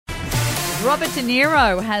Robert De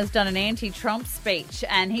Niro has done an anti-Trump speech,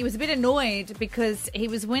 and he was a bit annoyed because he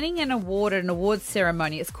was winning an award at an awards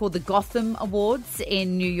ceremony. It's called the Gotham Awards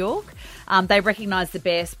in New York. They recognise the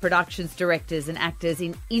best productions, directors and actors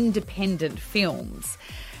in independent films.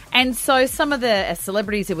 And so some of the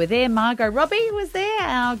celebrities who were there, Margot Robbie was there,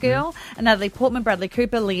 our girl, and Natalie Portman, Bradley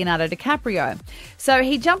Cooper, Leonardo DiCaprio. So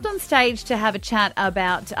he jumped on stage to have a chat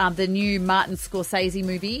about the new Martin Scorsese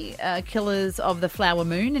movie, Killers of the Flower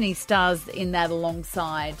Moon, and he stars in that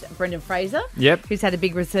alongside Brendan Fraser, who's had a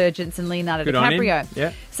big resurgence, and Leonardo DiCaprio.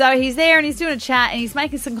 Yep. So he's there and he's doing a chat and he's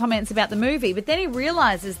making some comments about the movie, but then he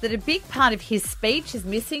realises that a big part of his speech is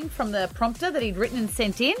missing from the prompter that he'd written and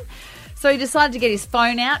sent in. So he decided to get his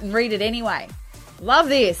phone out and read it anyway. Love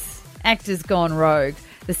this. Actor's gone rogue.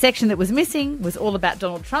 The section that was missing was all about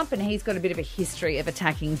Donald Trump, and he's got a bit of a history of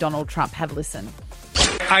attacking Donald Trump. Have a listen.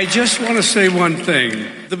 I just want to say one thing.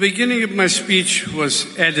 The beginning of my speech was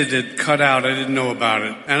edited, cut out. I didn't know about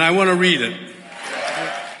it. And I want to read it.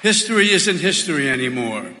 History isn't history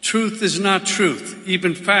anymore. Truth is not truth.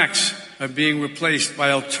 Even facts are being replaced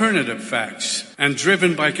by alternative facts and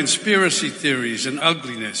driven by conspiracy theories and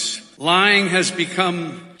ugliness. Lying has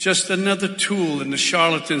become just another tool in the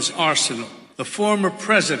charlatan's arsenal. The former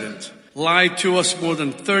president lied to us more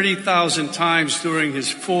than 30,000 times during his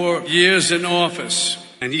 4 years in office,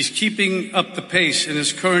 and he's keeping up the pace in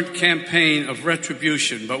his current campaign of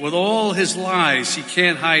retribution. But with all his lies, he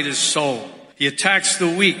can't hide his soul. He attacks the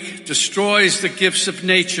weak, destroys the gifts of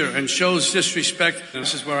nature, and shows disrespect. And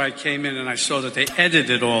this is where I came in and I saw that they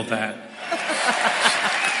edited all that.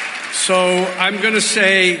 So I'm going to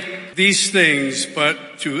say these things,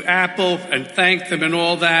 but to Apple and thank them and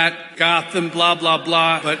all that, Gotham, blah, blah,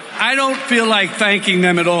 blah. But I don't feel like thanking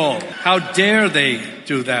them at all. How dare they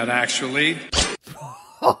do that, actually?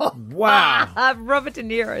 Wow. Robert De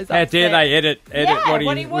Niro is upset. How dare they edit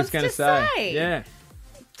what he was wants going to say. Yeah.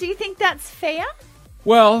 Do you think that's fair?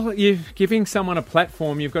 Well, you're giving someone a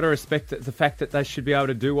platform. You've got to respect the fact that they should be able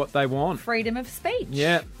to do what they want. Freedom of speech.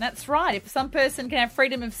 Yeah. That's right. If some person can have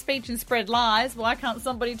freedom of speech and spread lies, why can't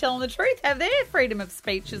somebody telling the truth have their freedom of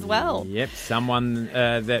speech as well? Yep. Someone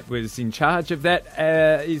that was in charge of that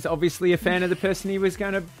is obviously a fan of the person he was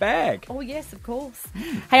going to bag. Oh, yes, of course.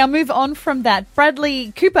 Hey, I'll move on from that.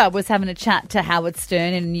 Bradley Cooper was having a chat to Howard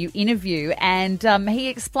Stern in a new interview, and he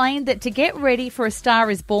explained that to get ready for A Star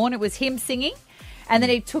Is Born, it was him singing. And then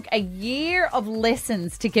he took a year of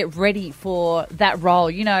lessons to get ready for that role.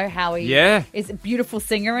 You know how he is a beautiful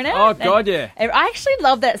singer in it. Oh, God, yeah. I actually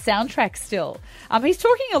love that soundtrack still. He's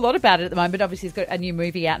talking a lot about it at the moment. Obviously, he's got a new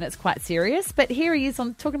movie out and it's quite serious. But here he is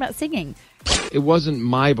talking about singing. It wasn't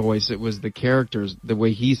my voice. It was the characters, the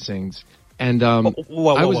way he sings. And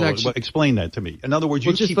explain that to me. In other words,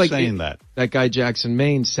 you keep saying that. That guy Jackson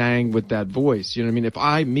Maine sang with that voice. You know what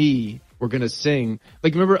I mean? If we're going to sing.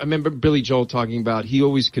 Like, I remember Billy Joel talking about he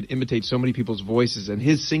always could imitate so many people's voices, and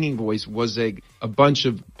his singing voice was a bunch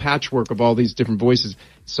of patchwork of all these different voices.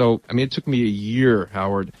 So, I mean, it took me a year,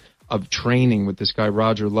 Howard, of training with this guy,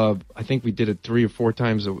 Roger Love. I think we did it 3 or 4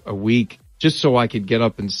 times a week just so I could get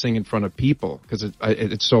up and sing in front of people, because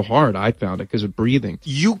it's so hard, I found it, because of breathing.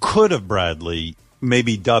 You could have, Bradley,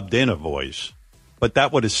 maybe dubbed in a voice, but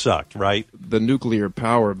that would have sucked, right? The nuclear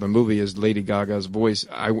power of the movie is Lady Gaga's voice.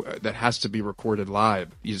 That has to be recorded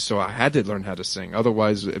live. So I had to learn how to sing.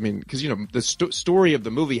 Otherwise, I mean, because, the story of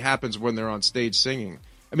the movie happens when they're on stage singing.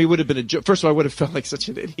 I mean, it would have been a joke. First of all, I would have felt like such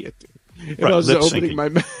an idiot. If I was opening my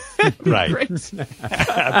mouth. Right. And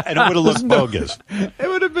it would have looked bogus. It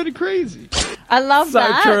would have been crazy. I love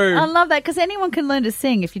that. True. I love that because anyone can learn to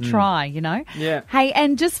sing if you try, Yeah. Hey,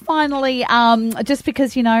 and just finally, just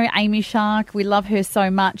because, Amy Shark, we love her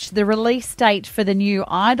so much, the release date for the new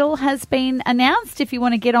Idol has been announced. If you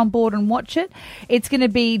want to get on board and watch it, it's going to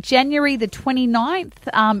be January the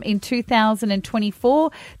 29th in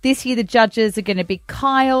 2024. This year, the judges are going to be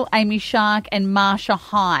Kyle, Amy Shark and Marsha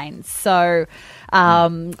Hines. So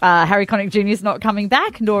Harry Connick Jr. is not coming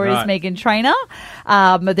back, nor is Meghan Trainor.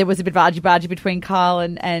 There was a bit of argy-bargy between Kyle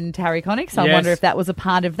and Harry Connick, so I wonder if that was a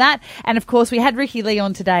part of that. And, of course, we had Ricky Lee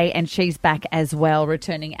on today, and she's back as well,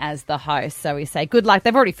 returning as the host. So we say good luck.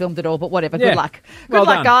 They've already filmed it all, but whatever. Good luck. Good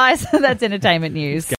luck, guys. That's entertainment news.